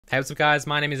Hey, what's up guys,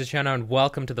 my name is Cherno and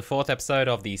welcome to the 4th episode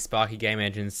of the Sparky Game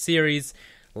Engine series.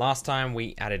 Last time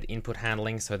we added input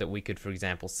handling so that we could, for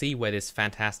example, see where this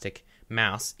fantastic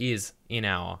mouse is in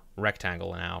our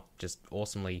rectangle, in our just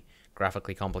awesomely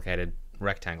graphically complicated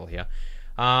rectangle here.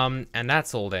 And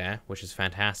that's all there, which is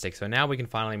fantastic. So now we can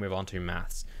finally move on to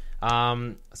maths.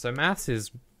 So maths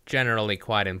is generally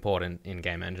quite important in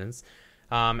game engines,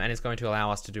 and it's going to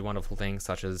allow us to do wonderful things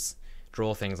such as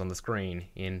draw things on the screen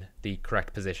in the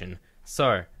correct position.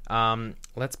 So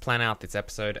let's plan out this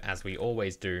episode as we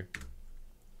always do.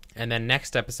 And then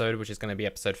next episode, which is going to be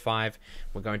episode 5,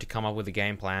 we're going to come up with a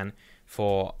game plan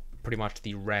for pretty much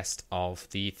the rest of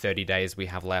the 30 days we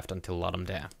have left until Ludum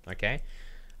Dare, okay?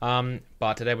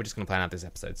 But today we're just going to plan out this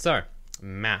episode. So,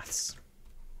 maths.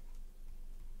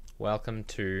 Welcome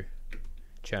to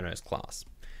Cherno's class.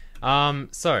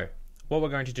 So, what we're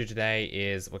going to do today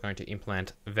is we're going to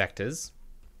implement vectors.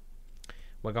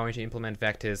 We're going to implement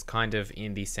vectors kind of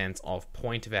in the sense of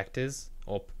point vectors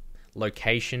or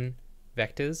location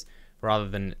vectors rather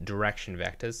than direction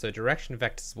vectors. So direction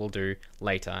vectors we'll do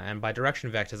later, and by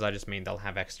direction vectors I just mean they'll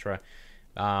have extra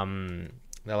they'll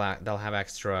have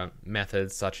extra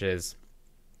methods such as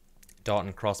dot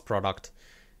and cross product,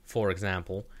 for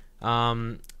example.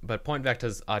 But point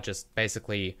vectors are just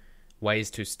basically ways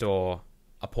to store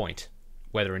a point,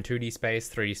 whether in 2D space,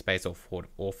 3D space, or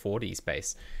 4D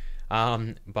space.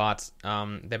 But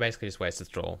they're basically just ways to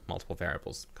store multiple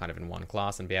variables kind of in one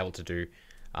class and be able to do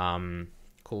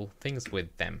cool things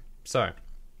with them. So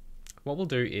what we'll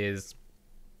do is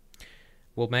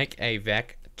we'll make a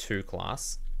vec2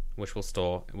 class, which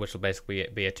will basically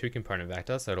be a 2-component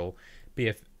vector. So it'll be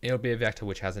a vector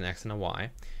which has an x and a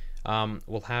y.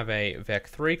 We'll have a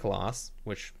vec3 class,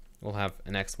 which will have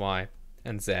an x, y,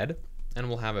 and z. And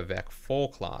we'll have a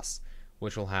vec4 class,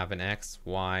 which will have an x,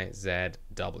 y, z,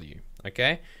 w.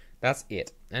 Okay, that's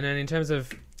it. And then in terms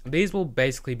of these will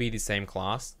basically be the same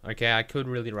class. Okay, I could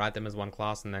really write them as one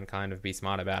class and then kind of be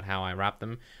smart about how I wrap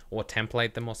them or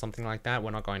template them or something like that.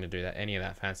 We're not going to do that, any of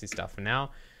that fancy stuff for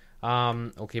now.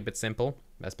 We'll keep it simple,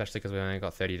 especially because we've only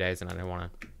got 30 days and I don't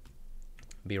want to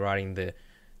be writing the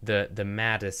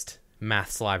maddest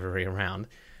maths library around.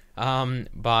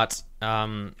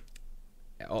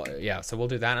 Yeah, so we'll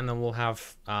do that, and then we'll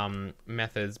have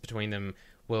methods between them.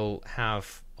 We'll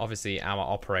have obviously our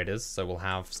operators, so we'll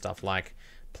have stuff like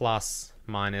plus,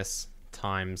 minus,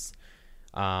 times,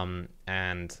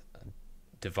 and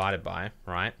divided by,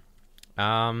 right?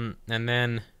 And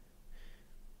then,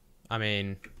 I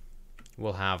mean,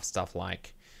 we'll have stuff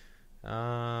like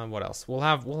what else? We'll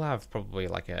have probably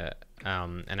like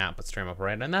an output stream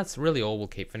operator, and that's really all we'll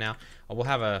keep for now. We'll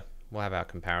have our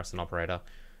comparison operator.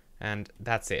 And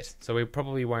that's it. So we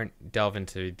probably won't delve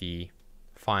into the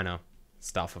finer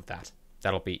stuff of that.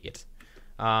 That'll be it.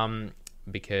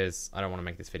 Because I don't want to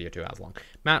make this video 2 hours long.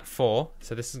 Mat 4.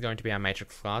 So this is going to be our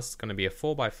matrix class. It's going to be a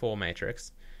 4x4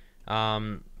 matrix.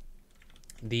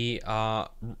 The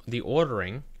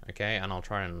ordering, okay, and I'll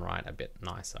try and write a bit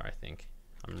nicer, I think.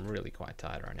 I'm really quite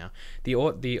tired right now.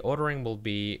 The ordering will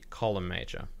be column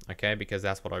major, okay, because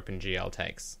that's what OpenGL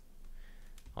takes.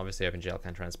 Obviously, OpenGL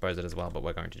can transpose it as well, but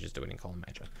we're going to just do it in column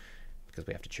major because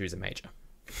we have to choose a major.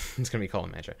 It's going to be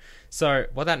column major. So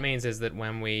what that means is that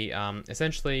when we,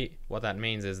 essentially what that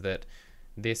means is that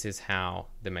this is how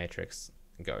the matrix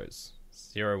goes.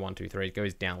 0, 1, 2, 3, it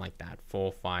goes down like that.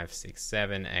 4, 5, 6,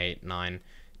 7, 8, 9,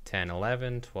 10,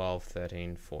 11, 12,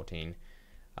 13, 14,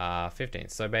 15.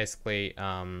 So basically,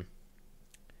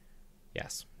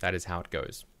 yes, that is how it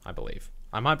goes, I believe.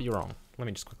 I might be wrong. Let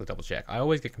me just quickly double check. I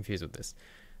always get confused with this.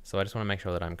 So I just want to make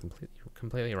sure that I'm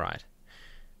completely right.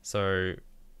 So,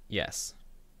 yes.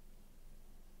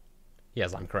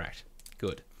 Yes, I'm correct.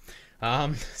 Good.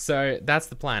 So that's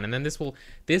the plan. And then this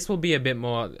will be a bit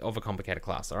more of a complicated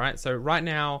class, all right? So right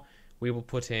now we will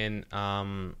put in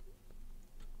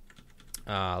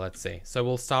let's see. So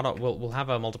we'll start up, we'll have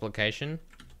a multiplication.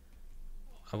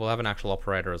 We'll have an actual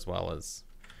operator as well as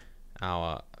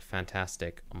our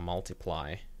fantastic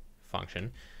multiply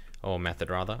function, or method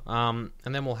rather. And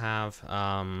then we'll have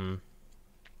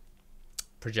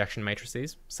projection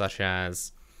matrices, such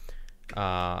as,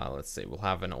 let's see, we'll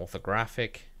have an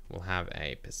orthographic, we'll have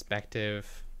a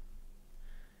perspective,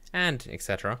 and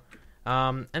etc.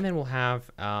 And then we'll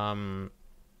have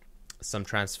some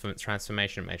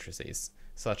transformation matrices,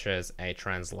 such as a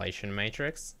translation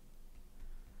matrix,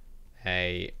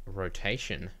 a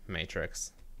rotation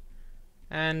matrix,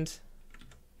 and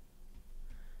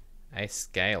a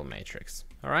scale matrix.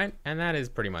 All right, and that is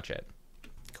pretty much it.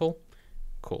 Cool.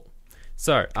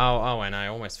 So, and I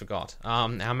almost forgot.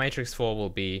 Our matrix 4 will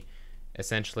be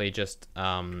essentially just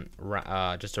a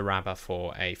wrapper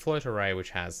for a float array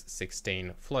which has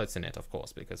 16 floats in it, of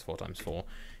course, because 4 times 4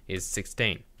 is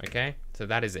 16. Okay, so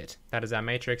that is it. That is our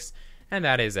matrix, and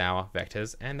that is our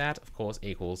vectors, and that, of course,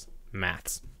 equals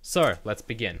maths. So let's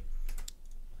begin.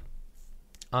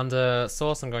 Under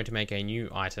source, I'm going to make a new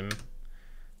item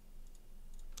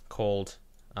called,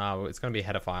 it's going to be a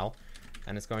header file,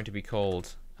 and it's going to be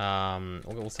called,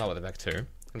 we'll start with the vec2.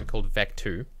 It's going to be called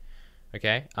vec2.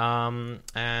 Okay,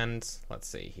 and let's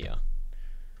see here.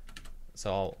 So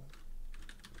I'll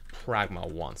pragma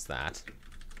wants that.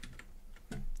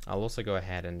 I'll also go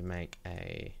ahead and make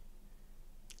a,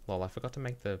 lol, I forgot to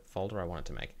make the folder I wanted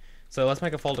to make. So let's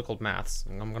make a folder called maths.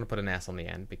 I'm going to put an S on the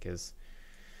end because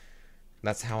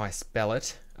that's how I spell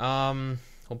it.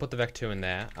 We'll put the vec2 in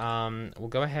there. We'll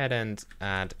go ahead and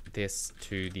add this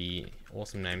to the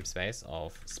awesome namespace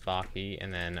of Sparky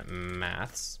and then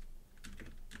maths.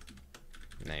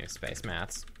 Namespace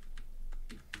maths.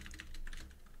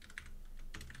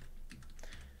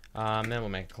 Then we'll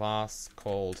make a class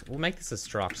called, we'll make this a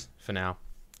struct for now.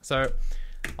 So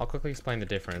I'll quickly explain the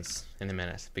difference in a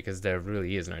minute because there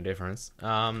really is no difference.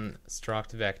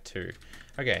 Struct vec2.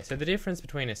 Okay, so the difference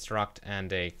between a struct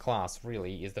and a class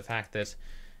really is the fact that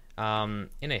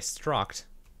in a struct,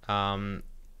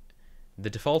 the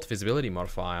default visibility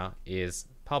modifier is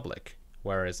public,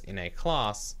 whereas in a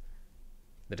class,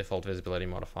 the default visibility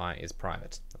modifier is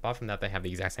private. Apart from that, they have the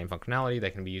exact same functionality.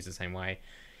 They can be used the same way.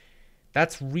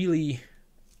 That's really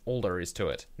all there is to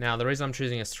it. Now, the reason I'm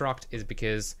choosing a struct is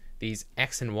because these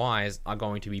x and y's are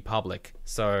going to be public.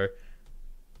 So,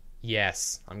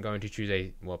 yes, I'm going to choose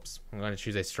a, I'm going to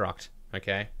choose a struct.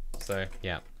 Okay, so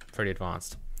yeah, pretty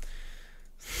advanced.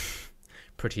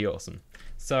 Pretty awesome.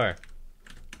 So,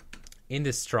 in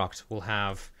this struct, we'll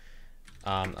have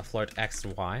a float x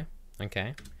and y.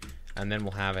 Okay. And then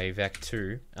we'll have a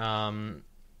vec2.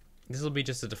 This will be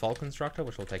just a default constructor,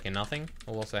 which will take in nothing.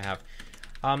 We'll also have,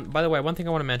 by the way, one thing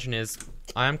I want to mention is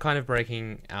I am kind of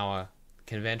breaking our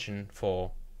convention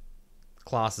for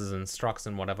classes and structs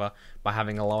and whatever by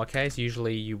having a lowercase.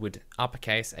 Usually you would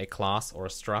uppercase a class or a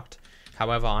struct.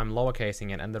 However, I'm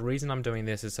lowercasing it, and the reason I'm doing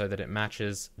this is so that it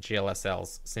matches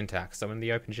GLSL's syntax. So in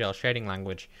the OpenGL shading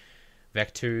language,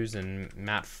 vec2s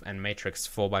and matrix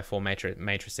 4x4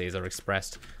 matrices are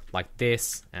expressed like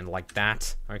this and like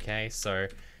that. Okay, so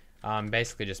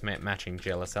basically just matching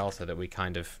GLSL so that we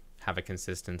kind of have a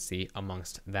consistency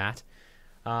amongst that.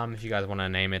 If you guys want to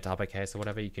name it uppercase or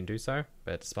whatever, you can do so,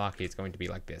 but Sparky is going to be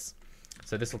like this.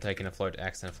 So this will take in a float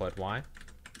x and a float y,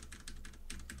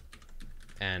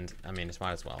 and I mean, it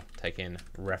might as well take in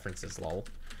references, lol.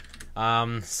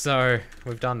 So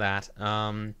we've done that.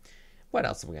 What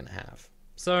else are we going to have?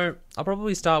 So I'll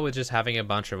probably start with just having a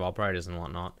bunch of operators and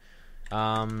whatnot.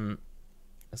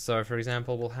 So for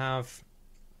example, we'll have,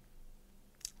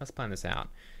 let's plan this out.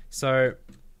 So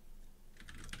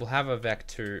we'll have a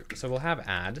vec2, so we'll have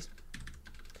add.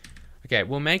 Okay,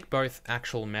 we'll make both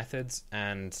actual methods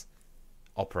and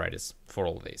operators for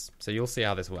all of these. So you'll see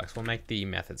how this works. We'll make the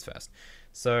methods first.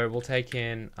 So we'll take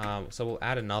in, so we'll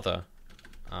add another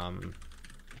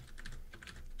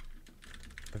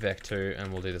vec2,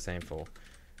 and we'll do the same for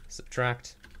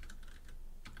subtract,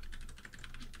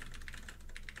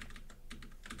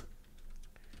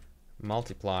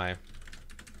 multiply,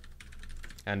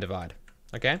 and divide.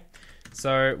 Okay,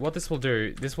 so what this will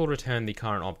do, this will return the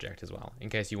current object as well, in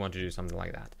case you want to do something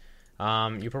like that.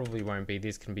 You probably won't be,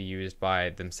 these can be used by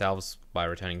themselves by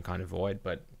returning kind of void,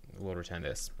 but we'll return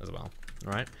this as well.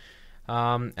 All right.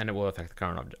 And it will affect the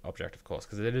current object, of course,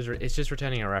 because it's just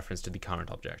returning a reference to the current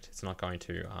object. It's not going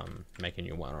to make a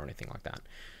new one or anything like that.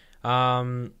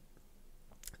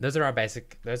 Those are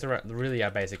really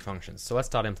our basic functions. So let's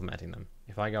start implementing them.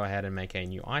 If I go ahead and make a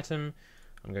new item,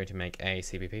 I'm going to make a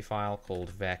CPP file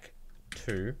called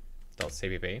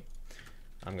vec2.cpp.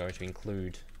 I'm going to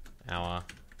include our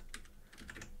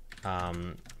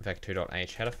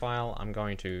vec2.h header file. I'm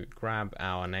going to grab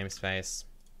our namespace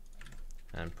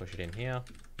and push it in here.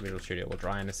 Visual Studio will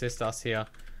try and assist us here,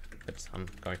 but I'm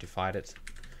going to fight it.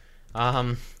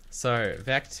 So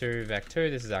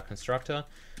vec2, this is our constructor.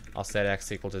 I'll set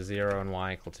x equal to 0 and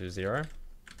y equal to 0.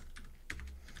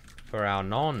 For our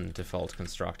non-default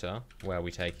constructor, where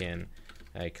we take in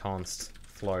a const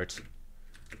float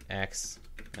x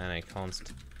and a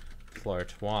const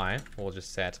float y, we'll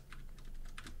just set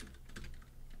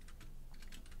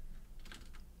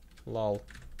lol.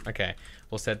 Okay,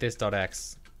 we'll set this dot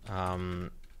x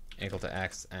equal to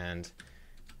x and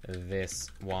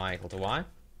this y equal to y.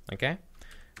 Okay,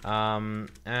 and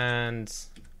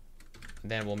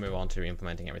then we'll move on to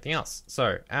implementing everything else.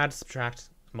 So add, subtract,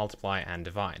 multiply, and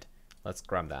divide. let's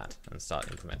grab that and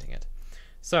start implementing it.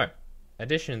 So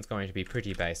addition is going to be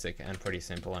pretty basic and pretty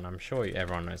simple, and I'm sure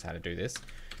everyone knows how to do this.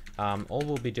 All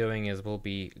we'll be doing is we'll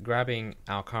be grabbing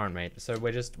our current mate. So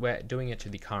we're doing it to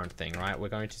the current thing, right? We're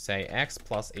going to say x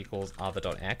plus equals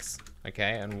other.x,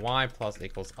 okay, and y plus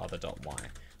equals other.y.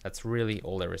 That's really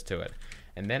all there is to it.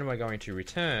 And then we're going to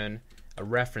return a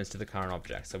reference to the current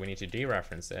object. So we need to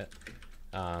dereference it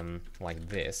like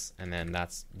this, and then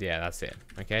that's it.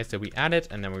 Okay, so we add it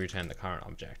and then we return the current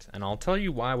object. And I'll tell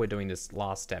you why we're doing this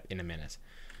last step in a minute.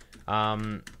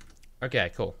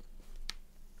 Okay, cool.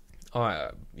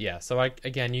 Yeah, so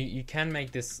again, you can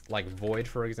make this like void,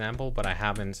 for example, but I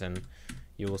haven't, and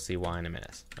you will see why in a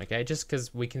minute. Okay, just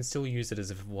because we can still use it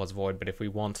as if it was void, but if we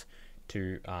want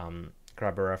to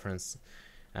grab a reference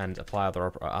and apply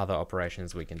other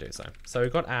operations, we can do so. So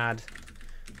we've got add.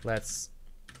 Let's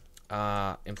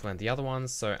implement the other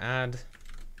ones. So add,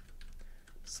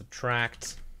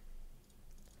 subtract,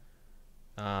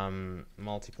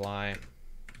 multiply,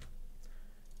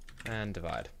 and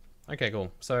divide. Okay,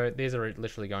 cool. So these are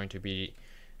literally going to be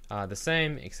the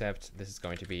same, except this is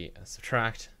going to be a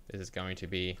subtract, this is going to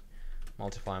be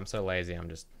multiply. I'm so lazy, I'm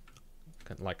just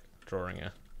like drawing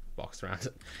a box around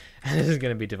it. And this is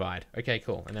going to be divide. Okay,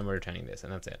 cool. And then we're returning this,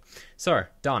 and that's it. So,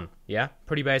 done. Yeah,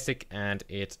 pretty basic, and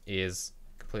it is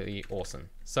completely awesome.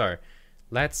 So,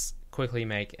 let's quickly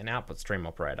make an output stream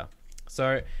operator.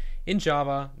 So, in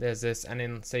Java, there's this, and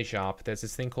in C#, there's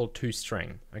this thing called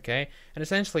toString, okay? And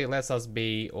essentially, it lets us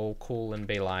be all cool and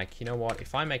be like, you know what,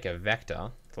 if I make a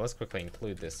vector, so let's quickly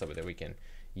include this so that we can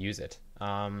use it.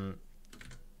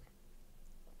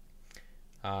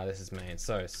 This is main.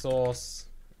 So, source,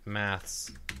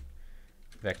 maths,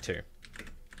 vec2.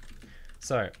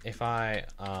 So, if I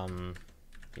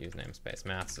use namespace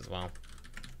maths as well,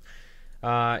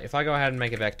 if I go ahead and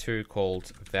make a vec2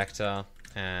 called vector,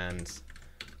 and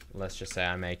let's just say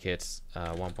I make it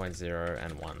 1.0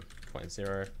 and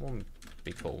 1.0. Will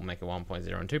be cool. We'll make it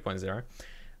 1.0 and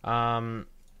 2.0.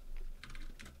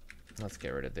 Let's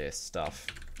get rid of this stuff.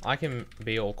 I can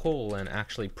be all cool and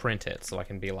actually print it, so I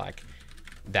can be like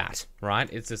that, right?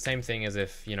 It's the same thing as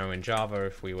if, you know, in Java,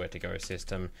 if we were to go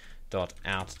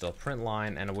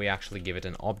system.out.println and we actually give it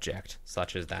an object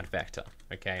such as that vector,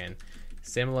 okay? And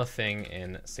similar thing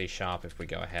in C# if we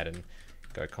go ahead and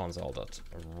go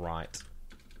console.write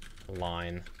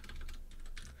line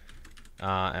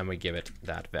and we give it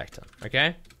that vector.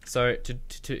 Okay, so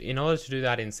in order to do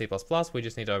that in C++, we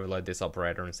just need to overload this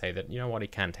operator and say that, you know what,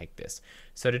 it can take this.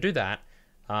 So to do that,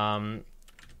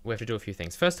 we have to do a few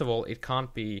things. First of all, it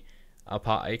can't be a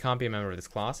member of this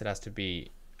class. It has to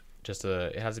be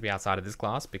it has to be outside of this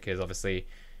class, because obviously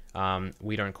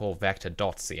we don't call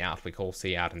vector.cout. We call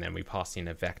cout and then we pass in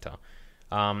a vector.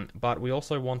 But we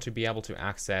also want to be able to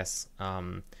access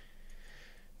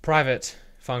private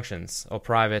functions or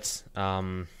private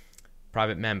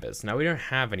members. Now, we don't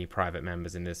have any private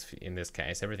members in this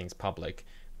case. Everything's public.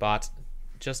 But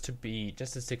just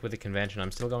to stick with the convention,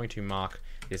 I'm still going to mark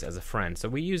this as a friend. So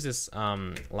we use this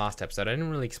last episode. I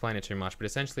didn't really explain it too much, but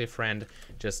essentially a friend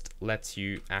just lets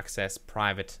you access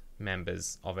private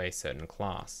members of a certain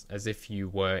class as if you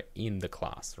were in the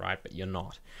class, right? But you're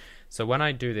not. So when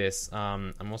I do this,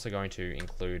 I'm also going to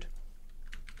include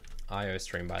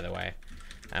IOStream, by the way.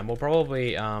 And we'll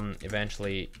probably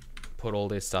eventually put all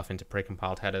this stuff into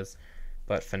precompiled headers.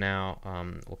 But for now,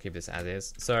 we'll keep this as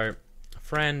is. So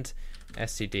friend,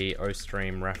 std,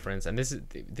 ostream, reference. And this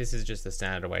is just the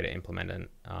standard way to implement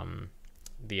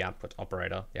the output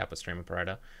operator, the output stream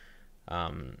operator,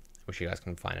 which you guys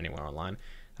can find anywhere online.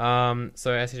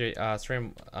 So std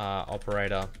stream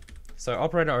operator. So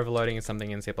operator overloading is something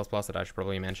in C++ that I should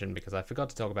probably mention, because I forgot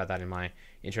to talk about that in my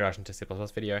introduction to C++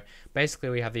 video. Basically,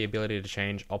 we have the ability to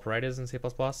change operators in C++.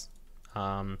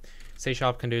 C#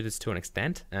 can do this to an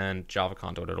extent, and Java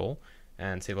can't do it at all.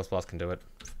 And C++ can do it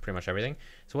for pretty much everything.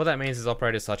 So what that means is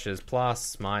operators such as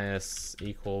plus, minus,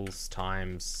 equals,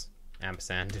 times,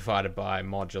 ampersand, divided by,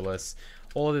 modulus,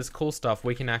 all of this cool stuff,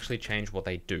 we can actually change what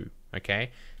they do,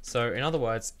 okay? So in other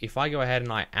words, if I go ahead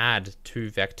and I add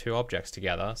two vec2 objects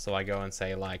together, so I go and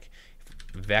say like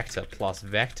vector plus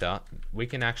vector, we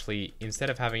can actually, instead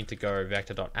of having to go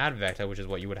vector.add vector, which is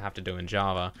what you would have to do in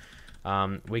Java,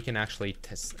 we can actually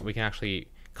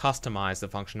customize the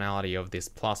functionality of this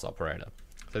plus operator.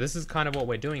 So this is kind of what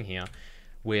we're doing here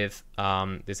with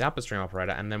this output stream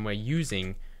operator, and then we're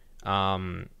using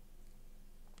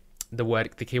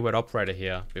the keyword operator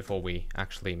here before we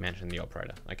actually mention the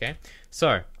operator. Okay,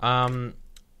 so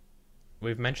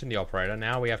we've mentioned the operator.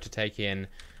 Now we have to take in,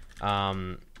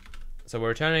 so we're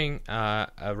returning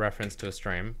a reference to a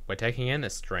stream. We're taking in a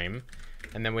stream,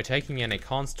 and then we're taking in a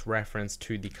const reference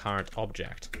to the current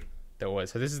object that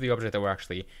was. So this is the object that we're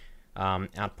actually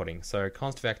outputting. So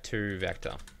const vec2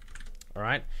 vector. All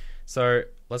right. So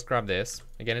let's grab this.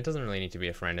 Again, it doesn't really need to be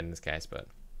a friend in this case, but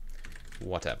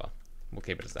whatever. We'll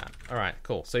keep it as that. All right,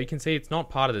 cool. So you can see it's not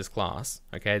part of this class,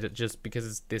 okay, just because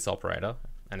it's this operator,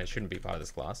 and it shouldn't be part of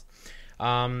this class.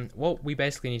 What we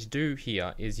basically need to do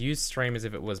here is use stream as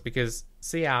if it was, because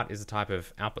cout is a type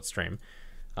of output stream.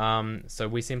 So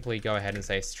we simply go ahead and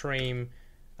say stream.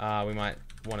 We might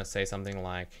want to say something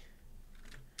like,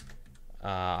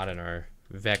 I don't know,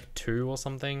 vec2 or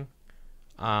something.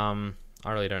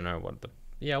 I really don't know what the,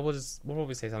 yeah, we'll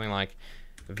probably say something like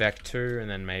vec2 and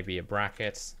then maybe a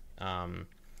bracket, and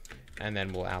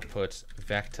then we'll output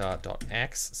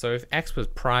vector.x. So if x was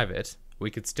private,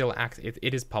 we could still access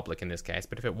it is public in this case,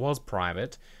 but if it was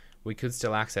private, we could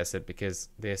still access it because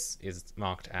this is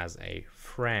marked as a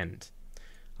friend.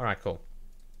 All right, cool.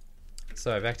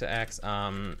 So vector x,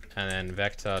 and then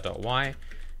vector.y,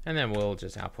 and then we'll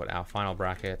just output our final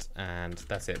bracket, and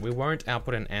that's it. We won't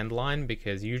output an end line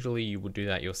because usually you would do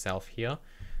that yourself here,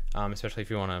 especially if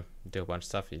you want to do a bunch of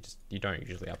stuff. You don't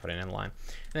usually output an end line.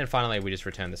 And then finally, we just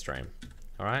return the stream.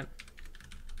 All right.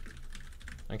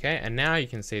 Okay, and now you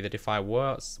can see that if I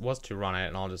was to run it,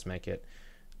 and I'll just make it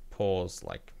pause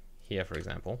like here, for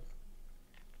example.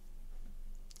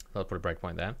 I'll put a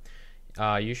breakpoint there.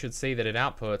 You should see that it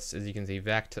outputs, as you can see,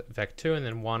 vec2 and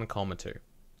then 1, 2.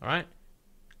 All right.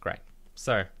 Great.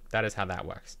 So that is how that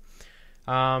works.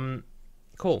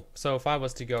 Cool. So if I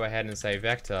was to go ahead and say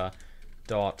vector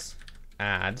dot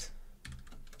add,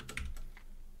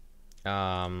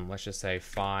 let's just say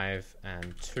 5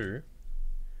 and 2.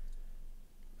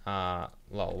 Lol,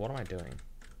 what am I doing?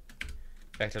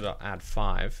 Vector dot add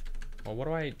 5. Well, what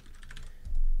do I?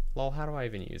 Lol, how do I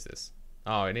even use this?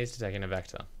 Oh, it needs to take in a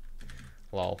vector.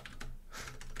 Lol.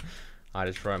 I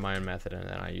just wrote my own method and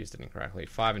then I used it incorrectly.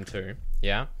 5 and 2,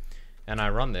 yeah. And I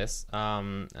run this,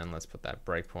 and let's put that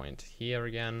breakpoint here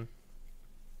again.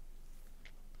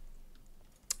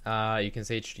 You can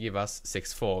see it should give us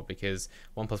 6, 4 because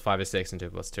 1 plus 5 is 6 and 2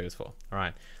 plus 2 is 4. All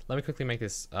right, let me quickly make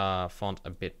this font a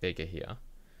bit bigger here.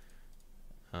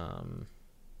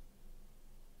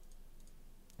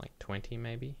 Like 20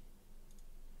 maybe.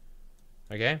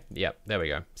 Okay, yep, there we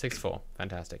go. 6, 4,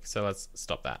 fantastic. So let's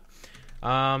stop that.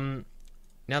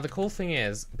 Now the cool thing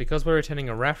is, because we're returning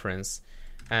a reference,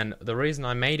 and the reason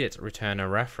I made it return a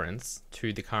reference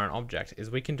to the current object is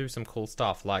we can do some cool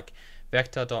stuff like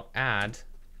vector.add,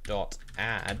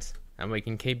 and we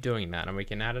can keep doing that, and we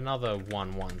can add another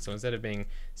 1, 1. So instead of being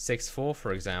 6, 4,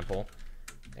 for example,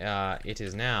 it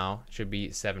is now, should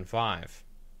be 7, 5.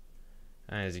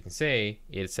 And as you can see,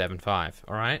 it's 7, 5.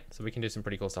 All right, so we can do some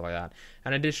pretty cool stuff like that.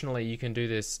 And additionally, you can do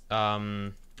this, yeah,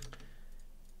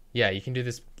 you can do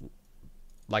this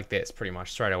like this pretty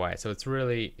much straight away. So it's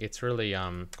really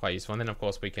quite useful. And then of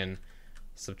course we can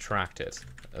subtract it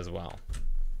as well.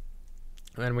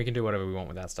 And then we can do whatever we want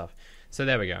with that stuff. So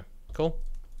there we go. Cool.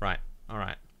 Right. All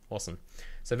right. Awesome.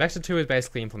 So vector 2 is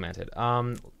basically implemented.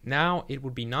 Now it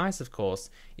would be nice, of course,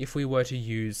 if we were to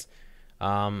use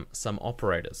some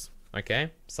operators,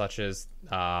 okay, such as you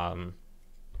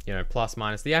know, plus,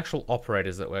 minus, the actual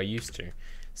operators that we're used to.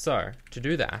 So to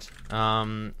do that,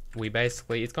 we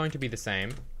basically, it's going to be the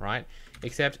same, right?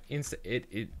 Except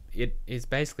it is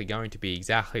basically going to be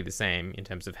exactly the same in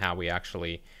terms of how we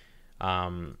actually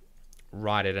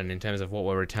write it and in terms of what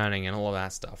we're returning and all of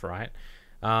that stuff, right?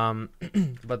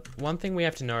 But one thing we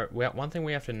have to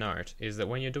note is that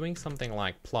when you're doing something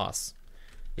like plus,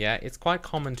 yeah, it's quite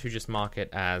common to just mark it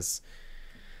as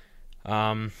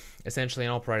essentially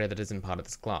an operator that isn't part of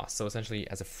this class. So essentially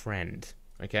as a friend.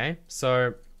 Okay,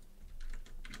 so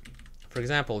for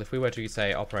example, if we were to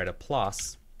say operator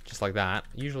plus, just like that,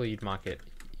 usually you'd mark it,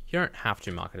 you don't have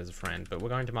to mark it as a friend, but we're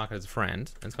going to mark it as a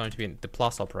friend, and it's going to be the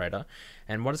plus operator,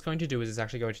 and what it's going to do is it's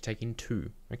actually going to take in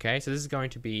 2, okay, so this is going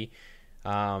to be,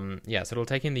 yeah, so it'll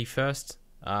take in the first,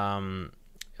 it'll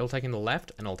take in the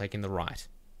left, and it'll take in the right,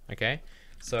 okay,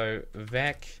 so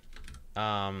vec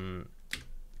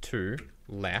 2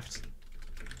 left,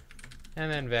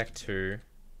 and then vec 2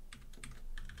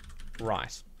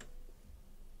 right.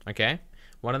 Okay,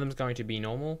 one of them is going to be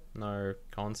normal, no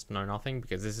const, no nothing,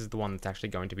 because this is the one that's actually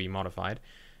going to be modified,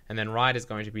 and then right is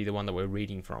going to be the one that we're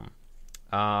reading from.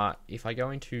 If I go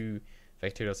into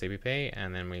vec2.cpp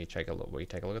and then we take a look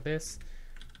at this.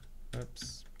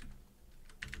 Oops.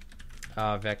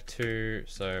 Vec2,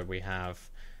 so we have,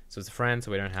 so it's a friend, so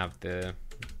we don't have the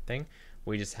thing.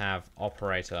 We just have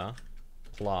operator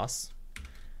plus,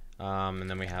 and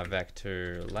then we have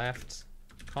vec2 left,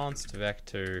 const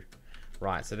vec2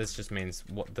 right? So this just means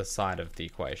what the side of the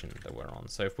equation that we're on.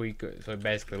 So if we go, so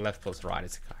basically left plus right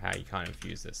is how you kind of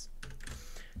use this.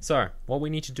 So what we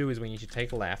need to do is we need to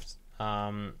take left.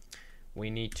 We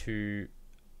need to,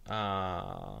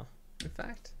 in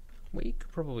fact, we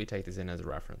could probably take this in as a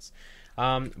reference.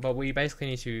 But we basically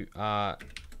need to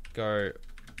go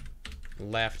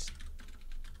left,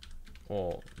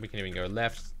 or we can even go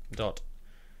left dot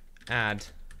add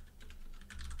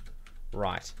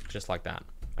right, just like that.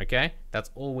 Okay,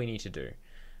 that's all we need to do,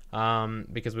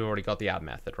 because we've already got the add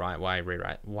method, right? Why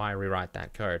rewrite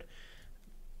that code?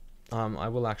 I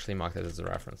will actually mark this as a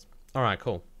reference. All right,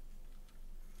 cool.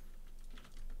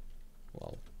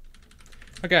 Well,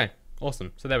 okay,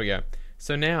 awesome. So there we go.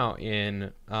 So now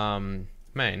in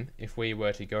main, if we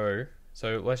were to go,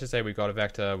 so let's just say we've got a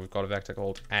vector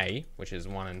called A, which is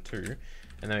 1 and 2,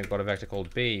 and then we've got a vector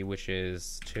called B, which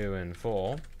is 2 and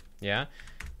 4. Yeah.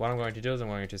 What I'm going to do is I'm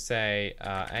going to say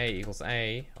A equals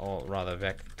A, or rather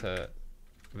vector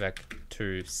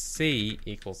C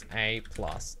equals A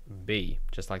plus B,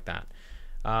 just like that.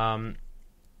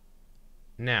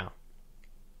 Now,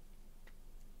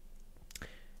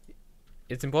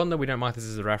 it's important that we don't mark this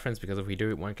as a reference, because if we do,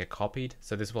 it won't get copied.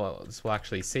 So this will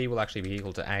actually, C will actually be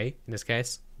equal to A in this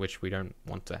case, which we don't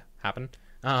want to happen.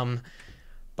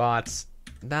 But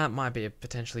that might be a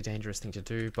potentially dangerous thing to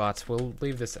do, but we'll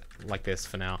leave this like this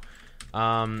for now.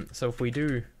 So if we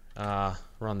do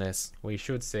run this, we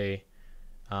should see,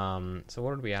 so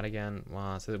what did we add again?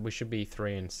 So we should be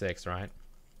 3 and 6, right?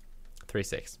 3,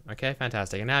 6. Okay,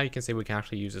 fantastic. And now you can see we can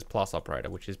actually use this plus operator,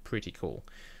 which is pretty cool.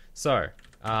 So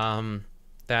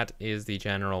that is the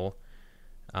general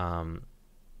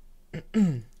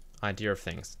idea of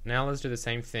things. Now let's do the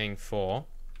same thing for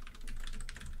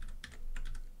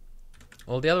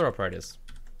all the other operators.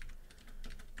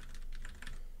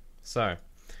 So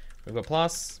we've got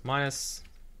plus, minus,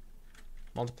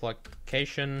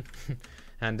 multiplication,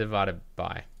 and divided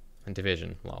by, and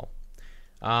division, lol.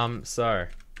 So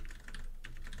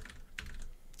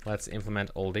let's implement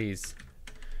all these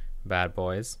bad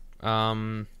boys.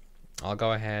 I'll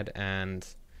go ahead and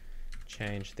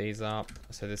change these up.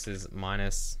 So this is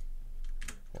minus,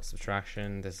 or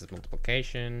subtraction, this is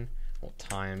multiplication, or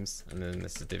times, and then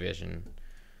this is division.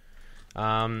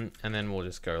 And then we'll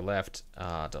just go left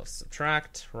dot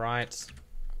subtract, right,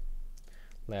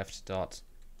 left dot,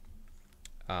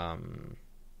 what am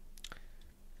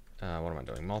I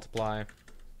doing, multiply,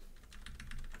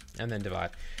 and then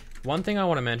divide. One thing I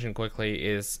want to mention quickly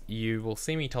is you will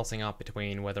see me tossing up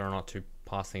between whether or not to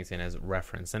pass things in as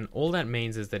reference, and all that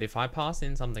means is that if I pass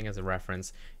in something as a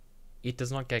reference, it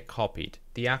does not get copied.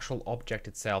 The actual object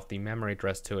itself, the memory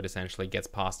address to it, essentially gets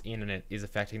passed in, and it is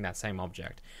affecting that same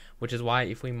object, which is why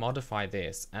if we modify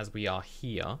this as we are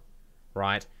here,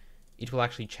 right, it will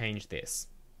actually change this.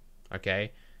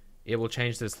 Okay, it will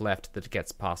change this left that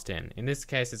gets passed in. In this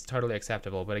case, it's totally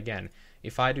acceptable, but again,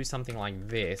 if I do something like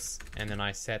this and then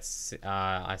I set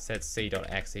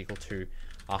c.x equal to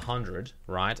 100,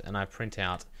 right, and I print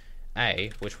out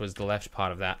a, which was the left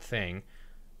part of that thing,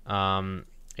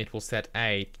 it will set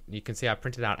a. You can see I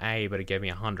printed out a, but it gave me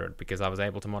 100 because I was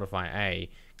able to modify a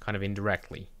kind of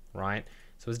indirectly, right?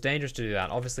 So it's dangerous to do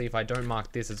that. Obviously, if I don't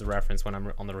mark this as a reference when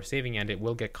I'm on the receiving end, it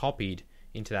will get copied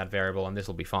into that variable, and this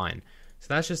will be fine. So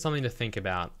that's just something to think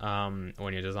about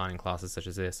when you're designing classes such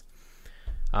as this.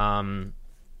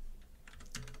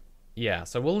 Yeah,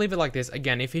 so we'll leave it like this.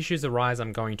 Again, if issues arise,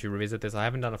 I'm going to revisit this. I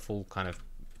haven't done a full kind of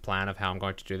plan of how I'm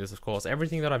going to do this, of course.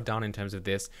 Everything that I've done in terms of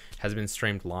this has been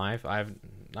streamed live. I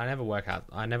never work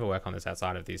on this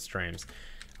outside of these streams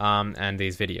and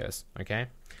these videos, okay?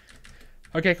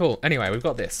 Okay, cool. Anyway, we've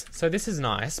got this. So this is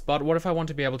nice, but what if I want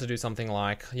to be able to do something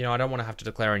like, you know, I don't want to have to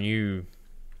declare a new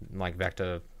like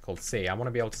vector called C. I want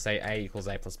to be able to say A equals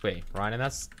A plus B, right? And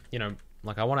that's, you know,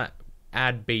 like I want to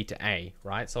add B to A,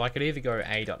 right? So I could either go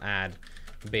A.add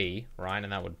B, right?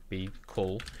 And that would be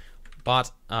cool.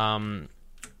 But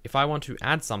if I want to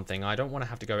add something, I don't want to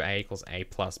have to go A equals A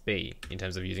plus B in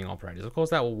terms of using operators. Of course,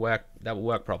 that will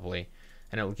work properly,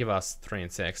 and it will give us 3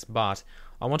 and 6. But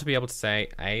I want to be able to say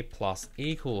A plus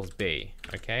equals B,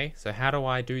 okay? So how do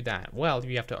I do that? Well,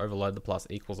 you have to overload the plus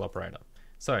equals operator.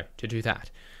 So to do that,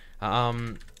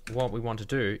 what we want to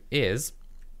do is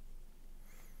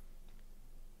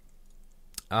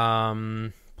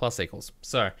plus equals.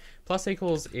 So plus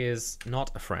equals is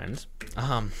not a friend.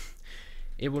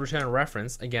 It will return a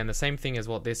reference. Again, the same thing as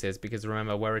what this is, because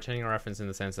remember, we're returning a reference in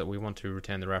the sense that we want to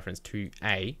return the reference to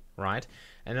A, right?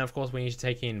 And then of course we need to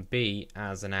take in B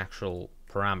as an actual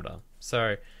parameter.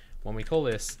 So when we call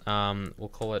this, we'll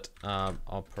call it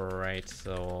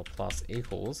operator plus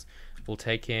equals. We'll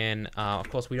take in, of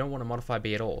course, we don't want to modify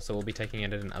b at all, so we'll be taking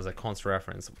it in as a const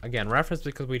reference. Again, reference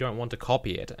because we don't want to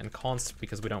copy it, and const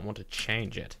because we don't want to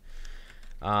change it.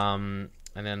 And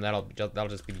then that'll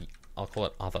just be, I'll call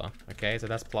it other. Okay, so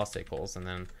that's plus equals, and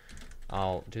then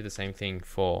I'll do the same thing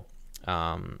for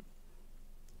all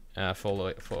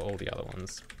the other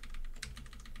ones.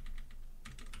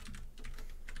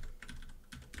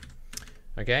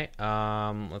 Okay,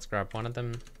 let's grab one of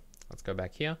them. Let's go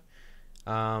back here.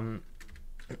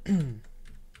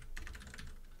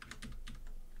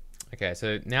 Okay,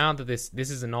 so now that this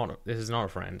is not a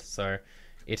friend, so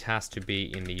it has to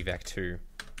be in the vec2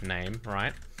 name,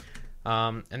 right?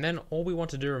 And then all we want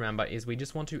to do, remember, is we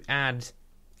just want to add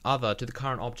other to the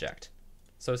current object.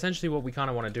 So essentially what we kind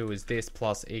of want to do is this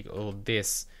plus equal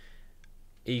this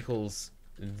equals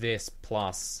this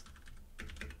plus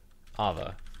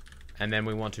other, and then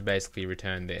we want to basically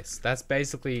return this. That's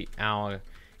basically our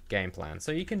game plan.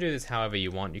 So you can do this however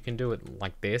you want. You can do it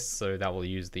like this, so that will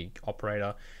use the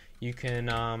operator. You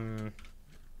can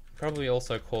probably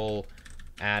also call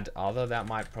add other.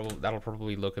 That'll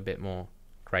probably look a bit more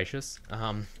gracious.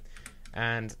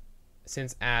 And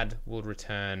since add will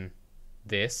return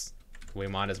this, we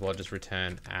might as well just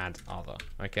return add other.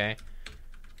 Okay,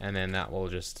 and then that will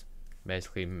just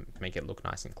basically make it look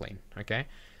nice and clean. Okay,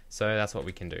 so that's what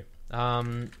we can do.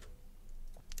 And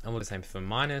we'll do the same for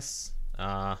minus,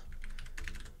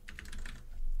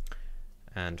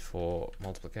 and for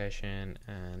multiplication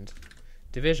and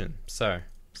division. So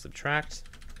subtract,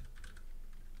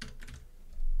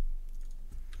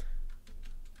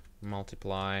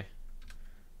 multiply.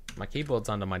 My keyboard's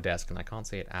under my desk and I can't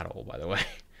see it at all, by the way.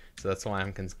 So that's why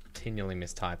I'm continually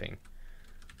mistyping.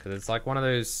 Because it's like one of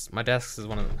those, my desk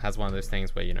has one of those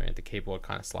things where, you know, the keyboard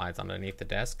kind of slides underneath the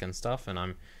desk and stuff, and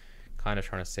I'm kind of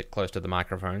trying to sit close to the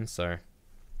microphone. So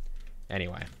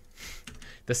anyway,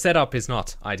 the setup is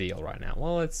not ideal right now.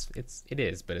 Well, it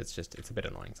is, but it's a bit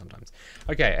annoying sometimes.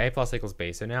 Okay, a plus equals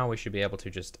b. So now we should be able to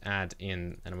just add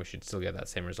in, and we should still get that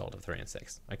same result of 3 and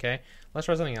 6. Okay, let's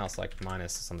try something else like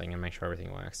minus something and make sure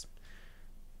everything works.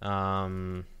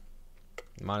 -1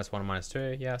 and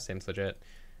 -2, yeah, seems legit.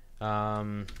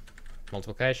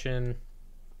 Multiplication,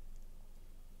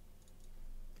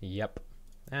 yep,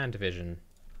 and division.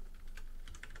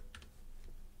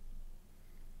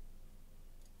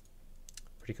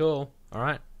 Pretty cool. All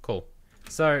right, cool.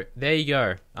 So there you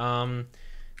go.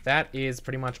 That is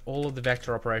pretty much all of the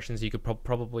vector operations you could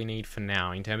probably need for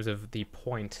now in terms of the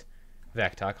point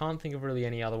vector. I can't think of really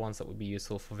any other ones that would be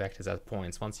useful for vectors as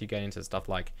points. Once you get into stuff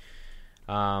like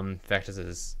vectors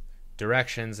as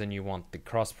directions, and you want the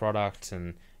cross product,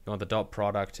 and you want the dot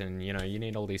product, and you know, you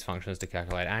need all these functions to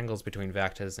calculate angles between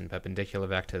vectors and perpendicular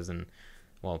vectors, and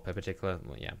well, perpendicular,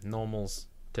 well, yeah, normals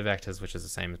to vectors, which is the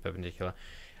same as perpendicular.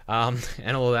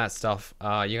 And all of that stuff,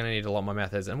 you're going to need a lot more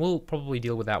methods, and we'll probably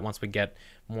deal with that once we get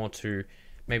more to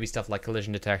maybe stuff like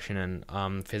collision detection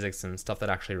and physics and stuff that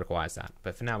actually requires that.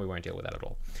 But for now, we won't deal with that at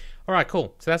all. All right,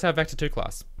 cool. So that's our Vector2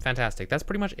 class. Fantastic. That's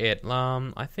pretty much it. I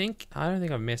don't think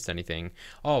I've missed anything.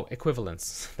 Oh,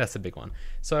 equivalence. That's a big one.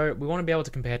 So we want to be able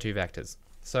to compare two vectors.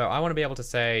 So I want to be able to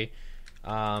say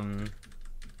A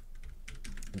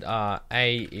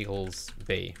equals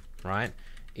B, right?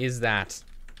 Is that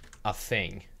a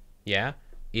thing? Yeah?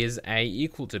 Is A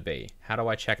equal to B? How do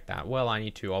I check that? Well, I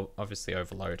need to obviously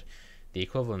overload the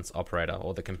equivalence operator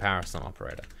or the comparison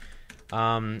operator.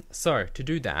 So to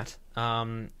do that,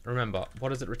 remember, what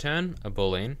does it return? A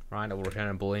Boolean, right? It will return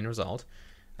a Boolean result.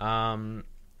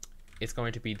 It's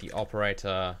going to be the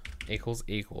operator equals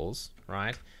equals,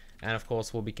 right? And of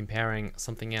course, we'll be comparing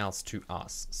something else to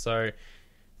us. So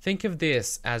think of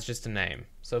this as just a name.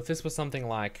 So if this was something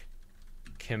like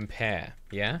compare,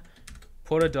 yeah?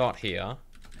 Put a dot here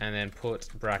and then put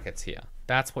brackets here.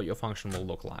 That's what your function will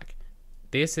look like.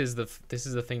 This is the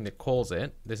thing that calls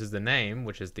it. This is the name,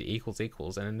 which is the equals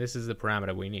equals, and then this is the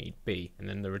parameter we need, b, and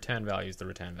then the return value is the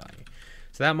return value.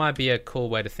 So that might be a cool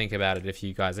way to think about it if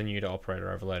you guys are new to operator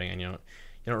overloading and you're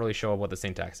not really sure what the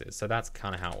syntax is. So that's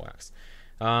kind of how it works.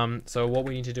 So what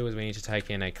we need to do is we need to take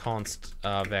in a const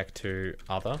vec2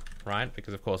 other, right?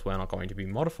 Because of course we're not going to be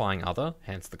modifying other,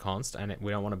 hence the const, and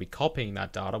we don't want to be copying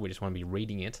that data. We just want to be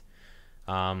reading it.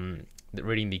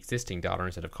 Reading the existing data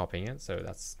instead of copying it, so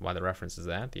that's why the reference is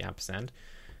there, the ampersand.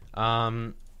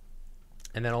 And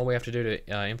then all we have to do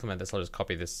to implement this, I'll just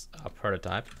copy this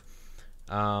prototype.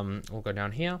 We'll go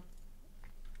down here,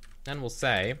 and we'll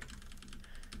say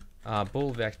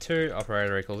bool vec2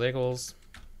 operator equals equals,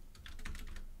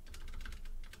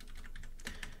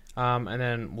 and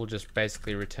then we'll just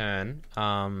basically return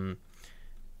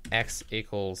x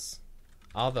equals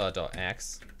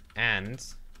other.x and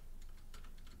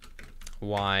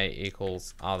y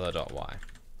equals other.y.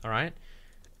 Alright,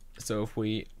 so if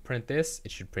we print this,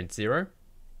 it should print 0.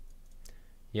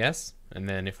 Yes, and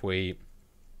then if we,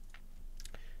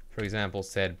 for example,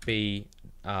 said b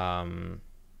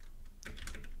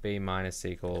minus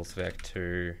equals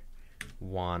vec2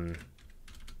 1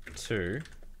 2,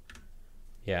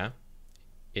 yeah,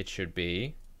 it should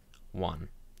be 1.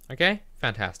 Okay,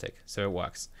 fantastic. So it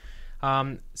works.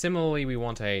 Similarly, we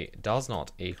want a does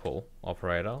not equal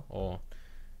operator, or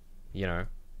yeah,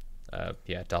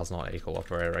 does not equal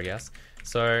operator, I guess.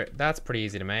 So that's pretty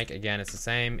easy to make. Again, it's the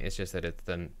same. It's just that it's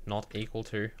the not equal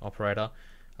to operator.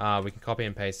 We can copy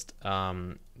and paste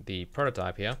the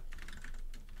prototype here.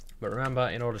 But remember,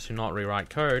 in order to not rewrite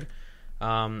code,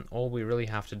 all we really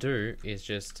have to do is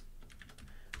just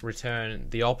return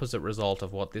the opposite result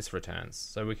of what this returns.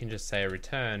 So we can just say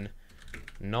return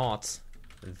not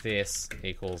this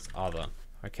equals other.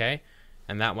 Okay,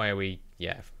 and that way we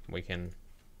don't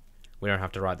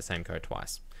have to write the same code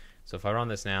twice. So if I run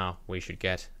this now, we should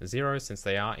get 0 since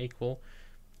they are equal.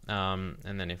 And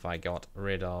then if I got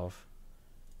rid of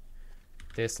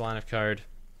this line of code,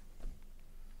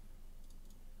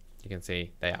 you can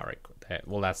see they are equal.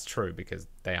 Well, that's true because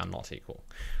they are not equal.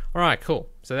 All right, cool.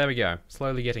 So there we go.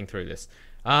 Slowly getting through this.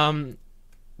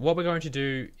 What we're going to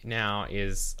do now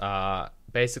is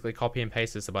basically copy and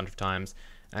paste this a bunch of times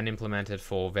and implement it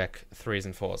for vec 3s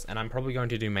and 4s. And I'm probably going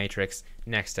to do matrix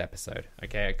next episode,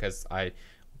 okay? Because I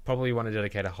probably want to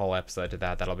dedicate a whole episode to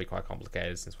that. That'll be quite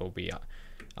complicated since we'll be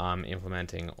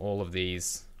implementing all of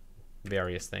these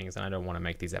various things. And I don't want to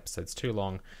make these episodes too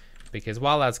long, because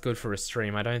while that's good for a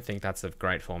stream, I don't think that's a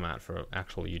great format for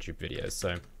actual YouTube videos.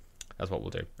 So that's what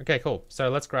we'll do. Okay, cool. So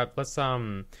let's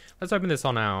open this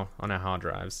on our hard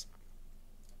drives.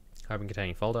 Open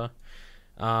containing folder.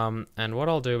 And what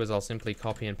I'll do is I'll simply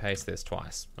copy and paste this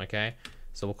twice. Okay,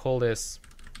 so we'll call this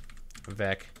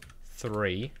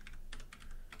vec3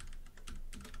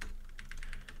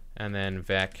 and then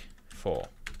vec4.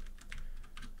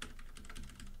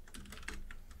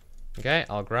 Okay,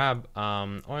 I'll grab,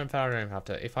 or in fact I don't even have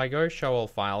to, if I go show all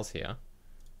files here,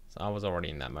 so I was already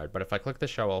in that mode, but if I click the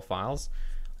show all files,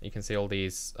 you can see all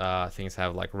these things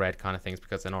have like red kind of things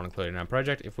because they're not included in our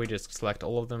project. If we just select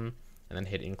all of them and then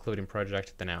hit include in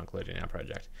project, they're now included in our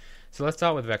project. So let's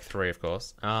start with vec3, of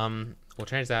course. We'll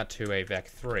change that to a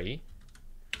vec3.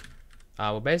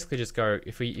 We'll basically just go,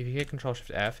 if you hit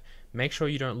Control-Shift-F, make sure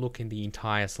you don't look in the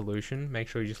entire solution, make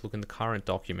sure you just look in the current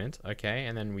document, okay?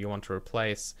 And then we want to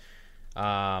replace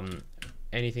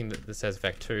anything that says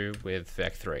vec2 with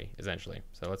vec3, essentially.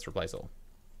 So let's replace all.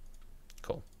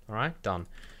 Cool. All right, done.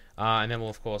 And then we'll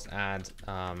of course add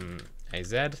a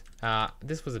Z.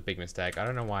 This was a big mistake. I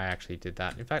don't know why I actually did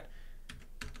that. In fact,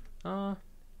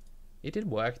 it did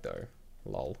work though.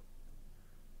 Lol.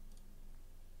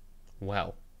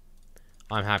 Well,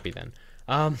 I'm happy then.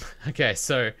 Okay,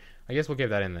 so I guess we'll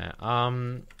give that in there.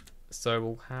 So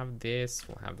we'll have this.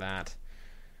 We'll have that.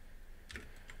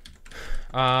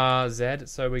 Z,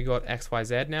 so we got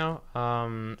XYZ now.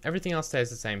 Everything else stays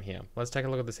the same here. Let's take a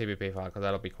look at the CPP file because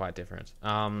that'll be quite different.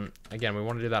 Again, we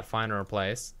want to do that find and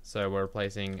replace. So we're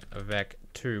replacing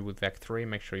vec2 with vec3.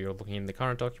 Make sure you're looking in the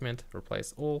current document.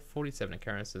 Replace all 47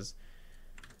 occurrences.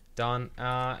 Done.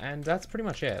 And that's pretty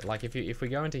much it. Like if we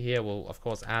go into here, we'll of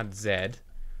course add Z.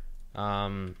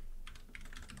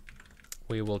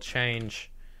 We will change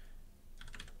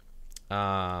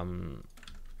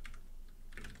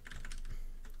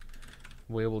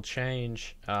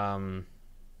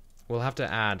we'll have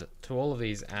to add to all of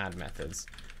these add methods,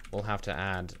 we'll have to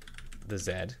add the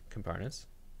Z components.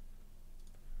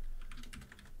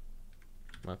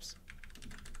 Whoops.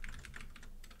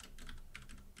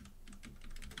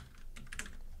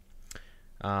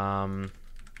 And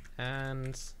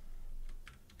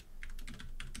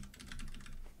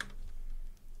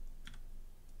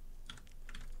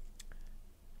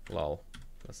lol,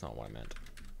 that's not what I meant.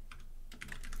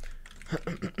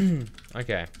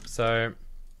 Okay, so,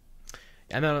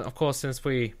 and then of course, since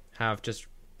we have just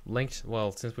linked,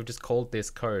 well, since we've just called this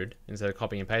code instead of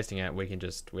copying and pasting it, we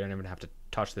don't even have to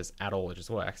touch this at all, it just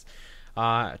works.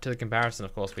 To the comparison,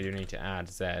 of course, we do need to add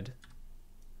Z.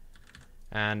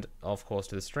 And of course,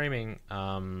 to the streaming,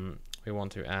 we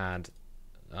want to add,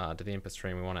 to the input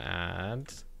stream, we want to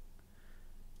add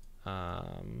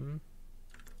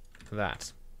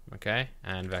that, okay,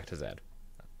 and vector Z.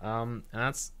 And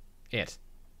that's it.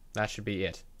 That should be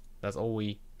it. That's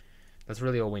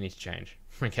really all we need to change.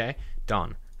 Okay,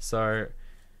 done. So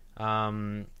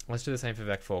let's do the same for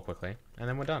vec4 quickly, and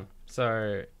then we're done.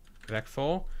 So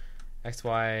vec4, X,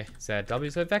 Y, Z, W.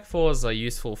 So vec4s are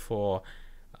useful for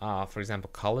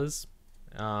example, colors.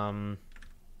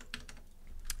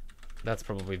 That's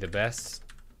probably the best,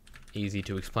 easy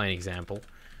to explain example.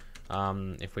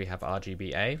 If we have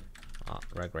RGBA,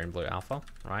 red, green, blue, alpha,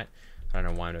 right? I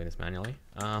don't know why I'm doing this manually.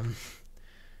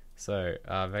 So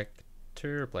vec2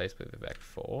 replaced with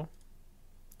vec4.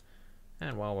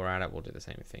 And while we're at it, we'll do the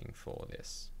same thing for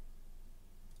this.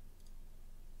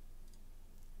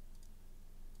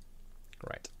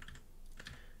 Great.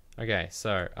 Okay,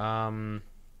 so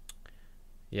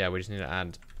yeah, we just need to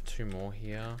add 2 more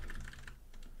here.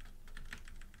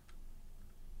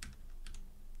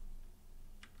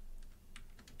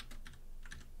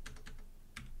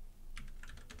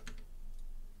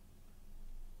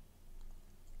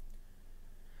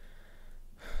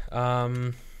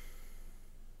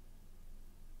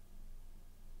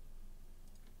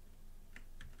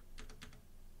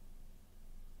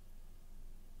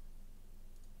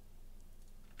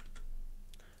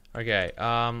 Okay,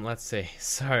 let's see.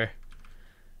 So,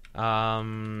 where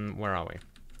are we?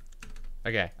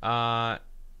 Okay,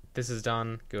 this is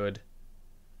done. Good.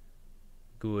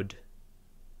 Good.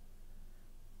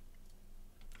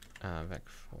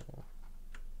 Vec4.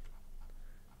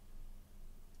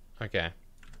 Okay.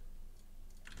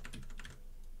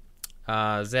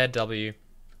 ZW.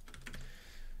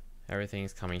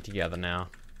 Everything's coming together now.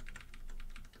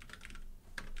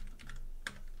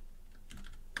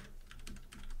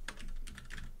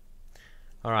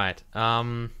 All right.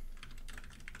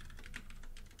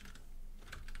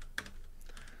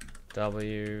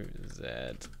 W, Z.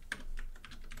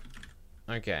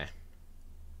 Okay.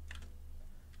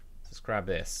 Let's grab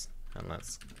this and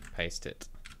let's paste it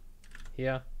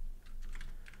here.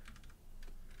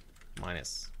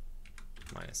 Minus.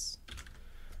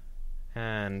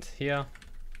 And here.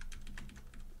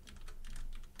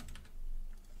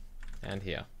 And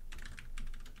here.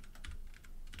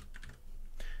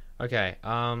 Okay,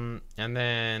 and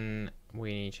then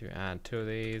we need to add 2 of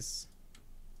these.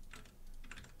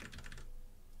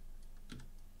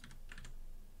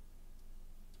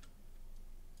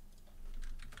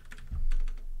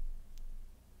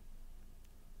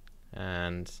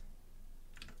 And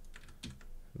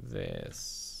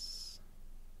this.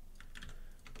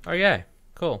 Okay,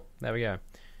 cool. There we go.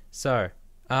 So,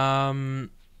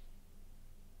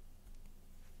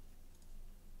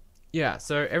 yeah,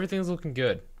 so everything's looking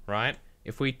good, right?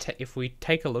 If we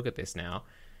take a look at this now,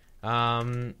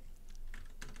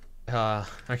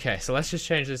 okay, so let's just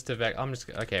change this to vec.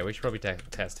 Okay, we should probably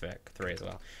test vec3 as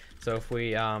well. So if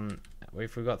we've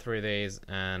got 3 of these,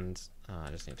 and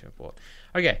I just need to import.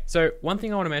 Okay, so one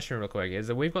thing I want to mention real quick is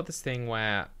that we've got this thing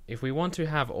where if we want to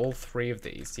have all 3 of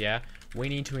these, yeah, we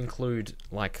need to include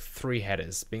like 3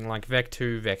 headers, being like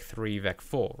vec2, vec3,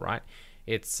 vec4, right?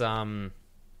 It's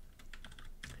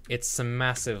some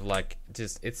massive, like,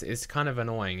 just it's kind of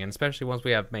annoying, and especially once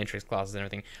we have matrix classes and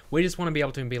everything, we just want to be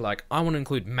able to be like, I want to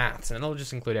include maths, and it'll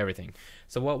just include everything.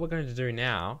 So what we're going to do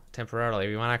now, temporarily,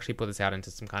 we might actually put this out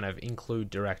into some kind of include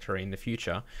directory in the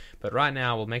future, but right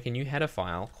now we'll make a new header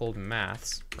file called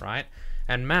maths, right?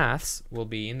 And maths will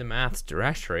be in the maths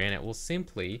directory, and it will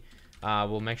simply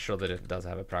we'll make sure that it does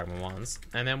have a pragma once,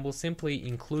 and then we'll simply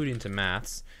include into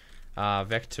maths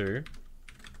vec2,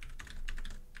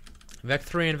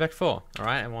 vec3 and vec4,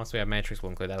 alright? And once we have matrix,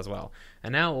 we'll include that as well.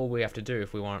 And now all we have to do,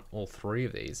 if we want all 3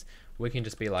 of these, we can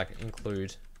just be like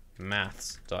include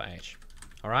maths.h,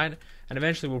 alright? And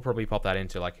eventually we'll probably pop that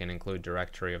into like an include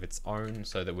directory of its own,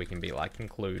 so that we can be like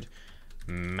include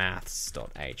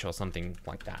maths.h or something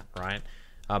like that, right?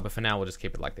 But for now, we'll just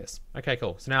keep it like this. Okay,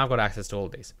 cool. So now I've got access to all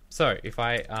of these. So if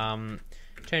I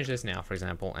change this now, for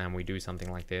example, and we do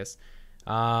something like this,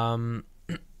 so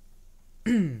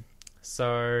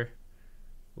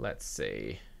let's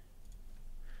see.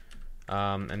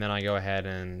 And then I go ahead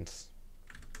and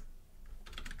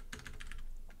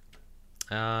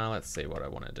let's see what I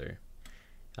want to do.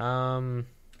 I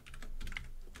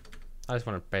just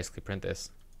want to basically print this.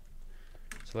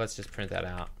 So let's just print that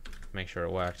out, make sure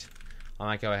it worked. I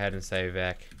might go ahead and say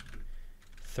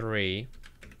vec3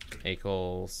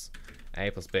 equals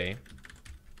a plus b, and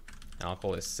I'll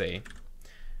call this c.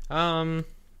 And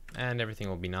everything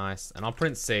will be nice, and I'll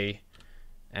print c,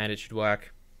 and it should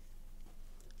work,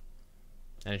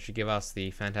 and it should give us the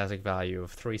fantastic value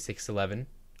of 3611,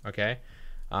 okay,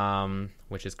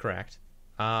 which is correct.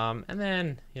 And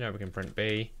then, you know, we can print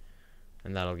b,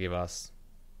 and that'll give us,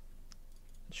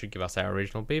 should give us our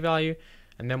original b value,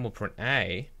 and then we'll print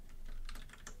a,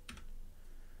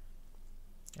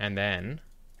 and then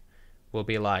we'll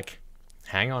be like,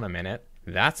 hang on a minute,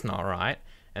 that's not right,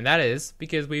 And that is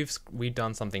because we've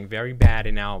done something very bad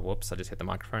in our, whoops, I just hit the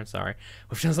microphone, sorry.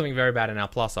 We've done something very bad in our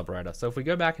plus operator. So if we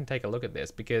go back and take a look at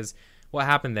this, because what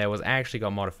happened there was A actually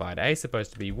got modified. A is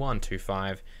supposed to be 1, 2,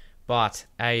 5, but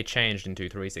A changed into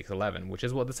 3, 6, 11, which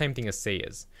is what the same thing as C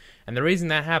is. And the reason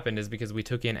that happened is because we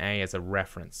took in A as a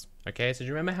reference. Okay, so do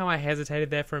you remember how I hesitated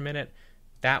there for a minute?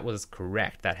 That was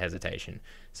correct, that hesitation.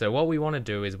 So what we want to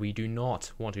do is we do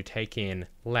not want to take in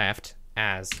left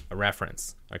as a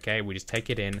reference. Okay, we just take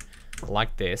it in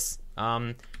like this.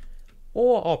 Or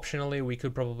optionally, we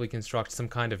could probably construct some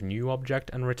kind of new object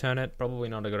and return it. Probably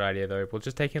not a good idea though. We'll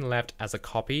just take in left as a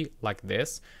copy like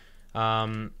this.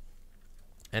 And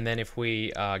then if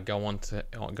we go on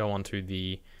to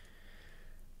the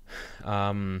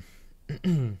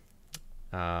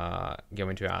go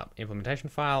into our implementation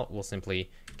file, we'll simply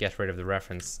get rid of the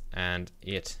reference and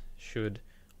it should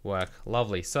work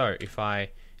lovely. So if I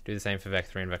do the same for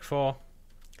vec3 and vec4,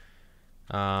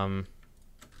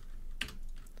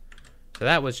 so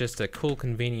that was just a cool,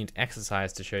 convenient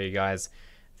exercise to show you guys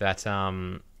that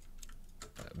the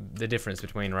difference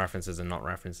between references and not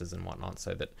references and whatnot,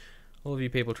 so that all of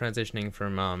you people transitioning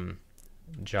from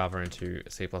Java into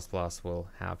C++ will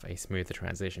have a smoother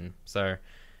transition. So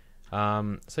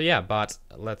yeah, but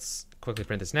let's quickly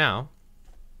print this now.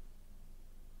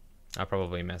 I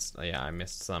probably missed, yeah, I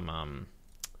missed some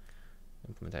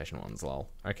implementation ones,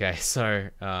 lol. Okay, so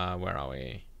where are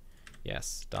we?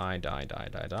 Yes, die.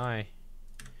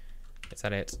 Is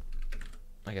that it?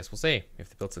 I guess we'll see. If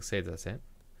the build succeeds, that's it.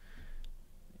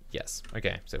 Yes,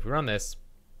 okay, so if we run this,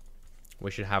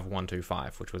 we should have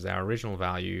 125, which was our original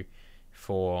value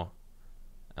for,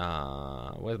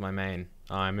 where's my main?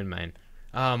 Oh, I'm in main.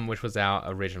 Which was our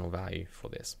original value for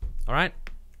this. All right,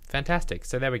 fantastic.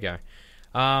 So there we go.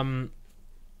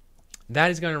 That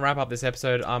is going to wrap up this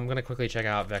episode. I'm going to quickly check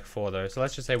out vec4 though. So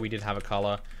let's just say we did have a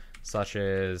color such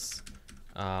as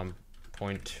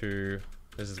 0.2.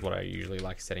 This is what I usually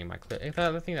like setting my clear. I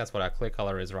think that's what our clear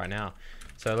color is right now.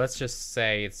 So let's just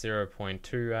say it's 0.2f,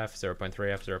 0.3f,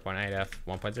 0.8f,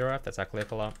 1.0f. That's our clear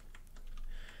color.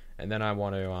 And then I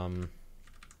want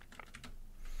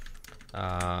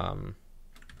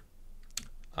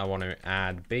to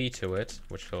add B to it,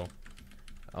 which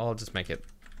I'll just make it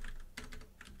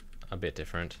a bit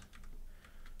different.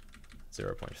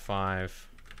 0.5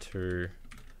 to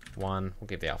 1. We'll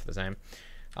keep the alpha the same.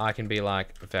 I can be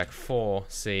like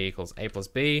vec4 C equals A plus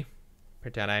B.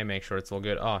 Print out A, make sure it's all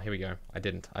good. Oh, here we go. I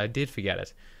did forget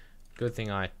it. Good thing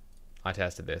I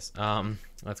tested this.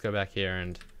 Let's go back here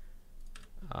and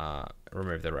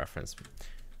remove the reference,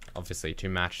 obviously to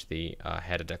match the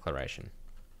header declaration.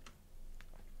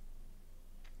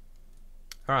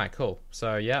 All right, cool.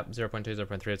 So yeah, 0.2,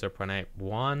 0.3, 0.8,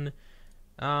 1,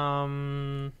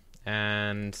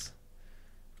 and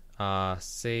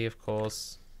C, of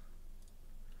course,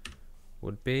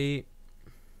 would be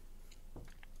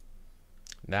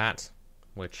that,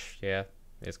 which, yeah,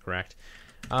 is correct.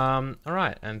 All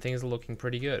right, and things are looking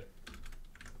pretty good.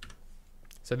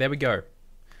 So there we go.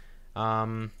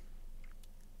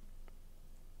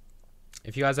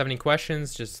 If you guys have any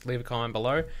questions, just leave a comment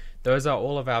below. Those are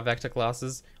all of our vector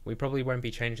classes. We probably won't be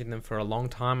changing them for a long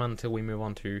time until we move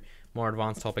on to more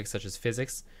advanced topics such as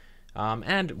physics.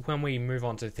 And when we move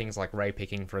on to things like ray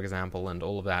picking, for example, and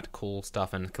all of that cool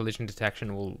stuff, and collision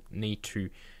detection, we'll need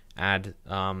to add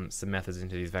some methods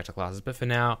into these vector classes. But for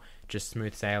now, just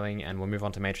smooth sailing, and we'll move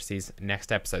on to matrices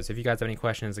next episode. So if you guys have any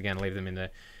questions, again, leave them in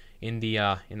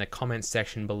the comments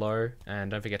section below, and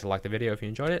don't forget to like the video if you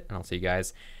enjoyed it, and I'll see you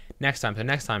guys next time. So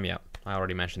next time, yeah, I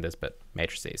already mentioned this, but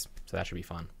matrices, so that should be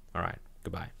fun. All right,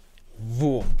 goodbye.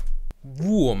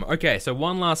 Vroom. Okay, so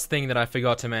one last thing that I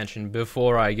forgot to mention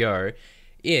before I go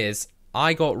is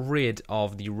I got rid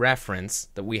of the reference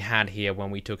that we had here when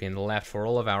we took in the left for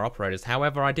all of our operators.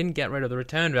 However, I didn't get rid of the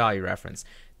return value reference.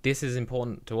 This is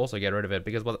important to also get rid of it,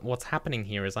 because what's happening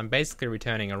here is I'm basically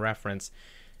returning a reference.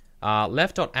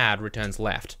 Left.add returns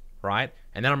left, right?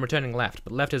 And then I'm returning left,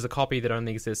 but left is a copy that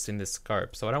only exists in this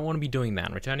scope, so I don't want to be doing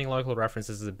that. Returning local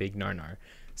references is a big no-no.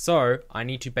 So I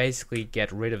need to basically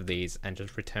get rid of these and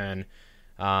just return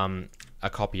a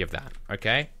copy of that,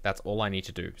 okay? That's all I need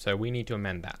to do. So we need to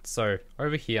amend that. So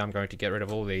over here, I'm going to get rid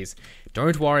of all these.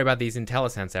 Don't worry about these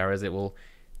IntelliSense errors. It will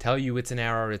tell you it's an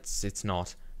error. It's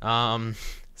not.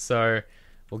 So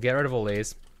we'll get rid of all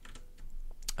these.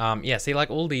 Yeah, see, like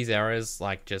all these errors,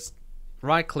 like just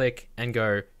right click and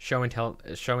go show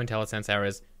IntelliSense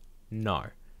errors. No,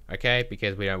 okay,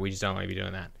 because we just don't want to be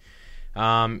doing that.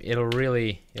 It'll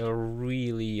really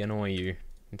annoy you,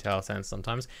 IntelliSense,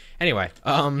 sometimes. Anyway,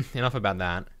 enough about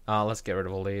that. Let's get rid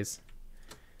of all these,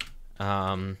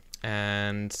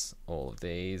 and all of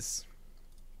these.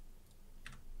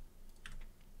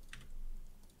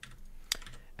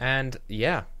 And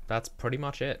yeah, that's pretty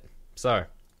much it. So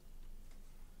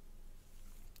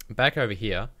back over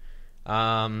here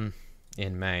in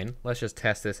main, let's just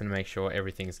test this and make sure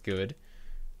everything's good.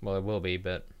 Well, it will be,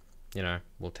 but you know,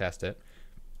 we'll test it.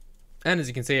 And as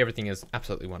you can see, everything is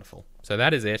absolutely wonderful. So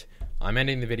that is it. I'm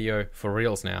ending the video for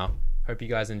reals now. Hope you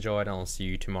guys enjoyed, and I'll see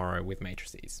you tomorrow with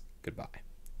matrices. Goodbye.